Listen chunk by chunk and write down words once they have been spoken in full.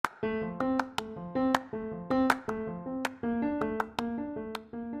La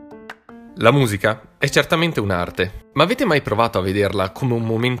musica è certamente un'arte, ma avete mai provato a vederla come un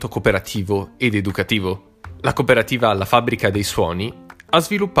momento cooperativo ed educativo? La cooperativa La Fabbrica dei Suoni ha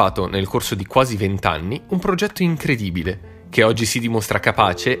sviluppato nel corso di quasi 20 anni un progetto incredibile che oggi si dimostra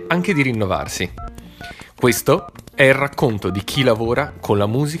capace anche di rinnovarsi. Questo è il racconto di chi lavora con la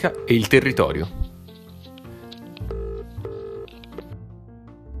musica e il territorio.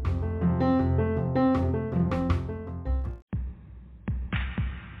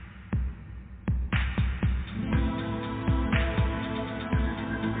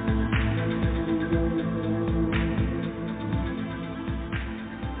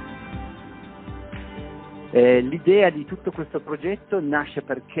 L'idea di tutto questo progetto nasce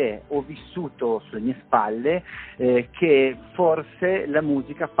perché ho vissuto sulle mie spalle che forse la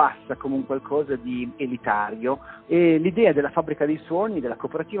musica passa come un qualcosa di elitario, e l'idea della Fabbrica dei Suoni, della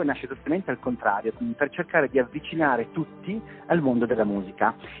cooperativa, nasce esattamente al contrario, quindi per cercare di avvicinare tutti al mondo della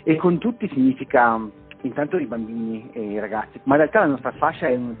musica. E con tutti significa intanto i bambini e i ragazzi, ma in realtà la nostra fascia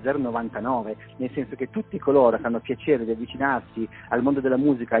è un 0,99, nel senso che tutti coloro che hanno piacere di avvicinarsi al mondo della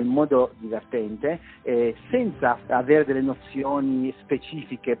musica in modo divertente, senza avere delle nozioni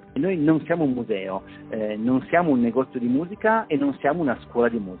specifiche. Noi non siamo un museo, non siamo un negozio di musica e non siamo una scuola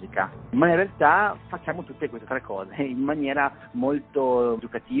di musica, ma in realtà facciamo tutte queste tre cose in maniera molto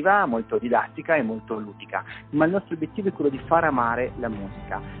educativa, molto didattica e molto ludica, ma il nostro obiettivo è quello di far amare la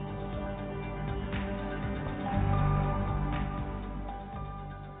musica.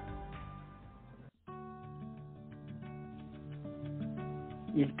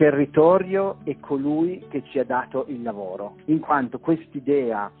 Il territorio è colui che ci ha dato il lavoro, in quanto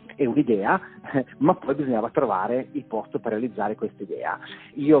quest'idea è un'idea, ma poi bisognava trovare il posto per realizzare quest'idea.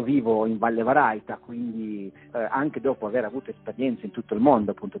 Io vivo in Valle Varaita, quindi anche dopo aver avuto esperienze in tutto il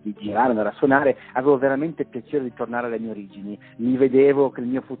mondo, appunto di girare, andare a suonare, avevo veramente piacere di tornare alle mie origini. Mi vedevo che il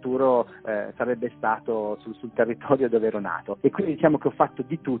mio futuro sarebbe stato sul territorio dove ero nato, e quindi diciamo che ho fatto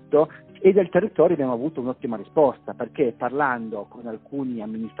di tutto, e dal territorio abbiamo avuto un'ottima risposta, perché parlando con alcuni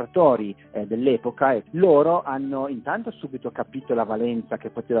amministratori dell'epoca, loro hanno intanto subito capito la valenza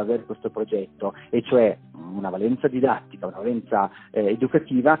che poteva avere questo progetto, e cioè una valenza didattica, una valenza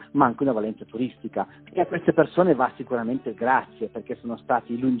educativa, ma anche una valenza turistica. E a queste persone va sicuramente il grazie, perché sono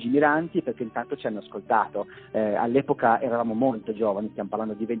stati lungimiranti, perché intanto ci hanno ascoltato. All'epoca eravamo molto giovani, stiamo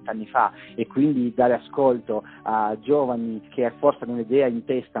parlando di 20 anni fa, e quindi dare ascolto a giovani che forse hanno un'idea in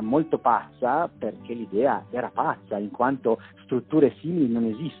testa molto pazza, perché l'idea era pazza, in quanto strutture simili non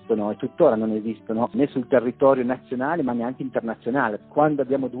esistono e tuttora non esistono né sul territorio nazionale ma neanche internazionale. Quando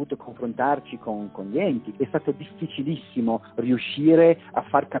abbiamo dovuto confrontarci con gli enti è stato difficilissimo riuscire a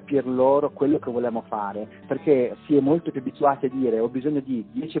far capire loro quello che volevamo fare, perché si è molto più abituati a dire ho bisogno di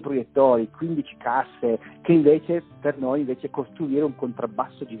 10 proiettori, 15 casse, che invece per noi invece costruire un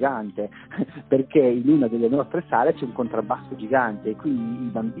contrabbasso gigante perché in una delle nostre sale c'è un contrabbasso gigante e quindi i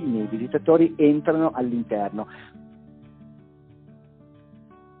bambini e i visitatori entrano all'interno.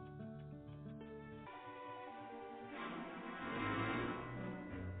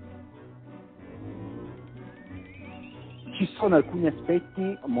 Ci sono alcuni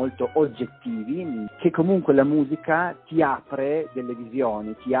aspetti molto oggettivi che comunque la musica ti apre delle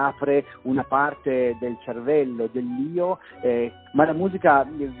visioni, ti apre una parte del cervello, dell'io, ma la musica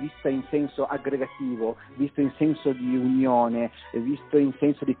vista in senso aggregativo, vista in senso di unione, visto in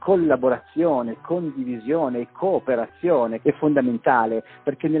senso di collaborazione, condivisione e cooperazione è fondamentale,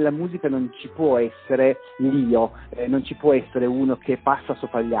 perché nella musica non ci può essere l'io, non ci può essere uno che passa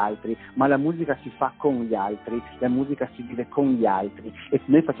sopra gli altri, ma la musica si fa con gli altri, la musica si vive con gli altri, e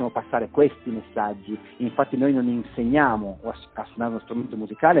noi facciamo passare questi messaggi. Infatti noi non insegniamo a suonare uno strumento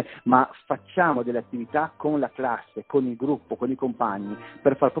musicale, ma facciamo delle attività con la classe, con il gruppo, con i compagni,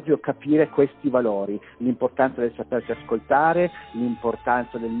 per far proprio capire questi valori, l'importanza del sapersi ascoltare,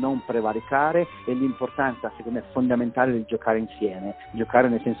 l'importanza del non prevaricare e l'importanza, secondo me, fondamentale del giocare insieme, giocare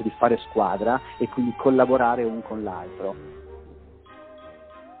nel senso di fare squadra e quindi collaborare un con l'altro.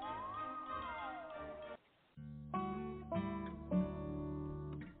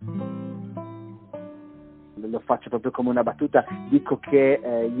 Lo faccio proprio come una battuta, dico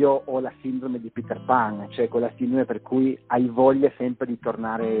che io ho la sindrome di Peter Pan, cioè quella sindrome per cui hai voglia sempre di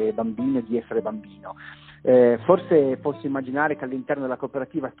tornare bambino e di essere bambino. Forse posso immaginare che all'interno della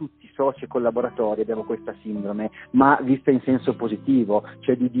cooperativa tutti i soci e collaboratori abbiamo questa sindrome, ma vista in senso positivo,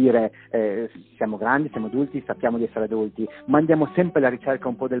 cioè di dire siamo grandi, siamo adulti, sappiamo di essere adulti, ma andiamo sempre alla ricerca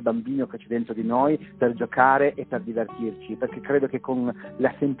un po' del bambino che c'è dentro di noi per giocare e per divertirci, perché credo che con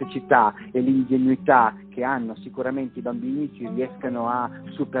la semplicità e l'ingenuità che hanno sicuramente i bambini si riescano a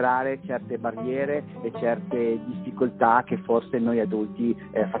superare certe barriere e certe difficoltà che forse noi adulti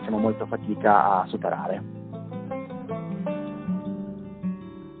facciamo molto fatica a superare.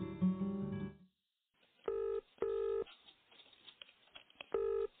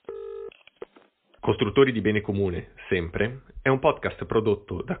 Costruttori di bene comune, sempre, è un podcast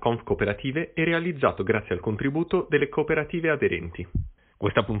prodotto da Conf Cooperative e realizzato grazie al contributo delle cooperative aderenti.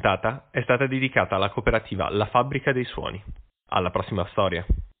 Questa puntata è stata dedicata alla cooperativa La Fabbrica dei Suoni. Alla prossima storia!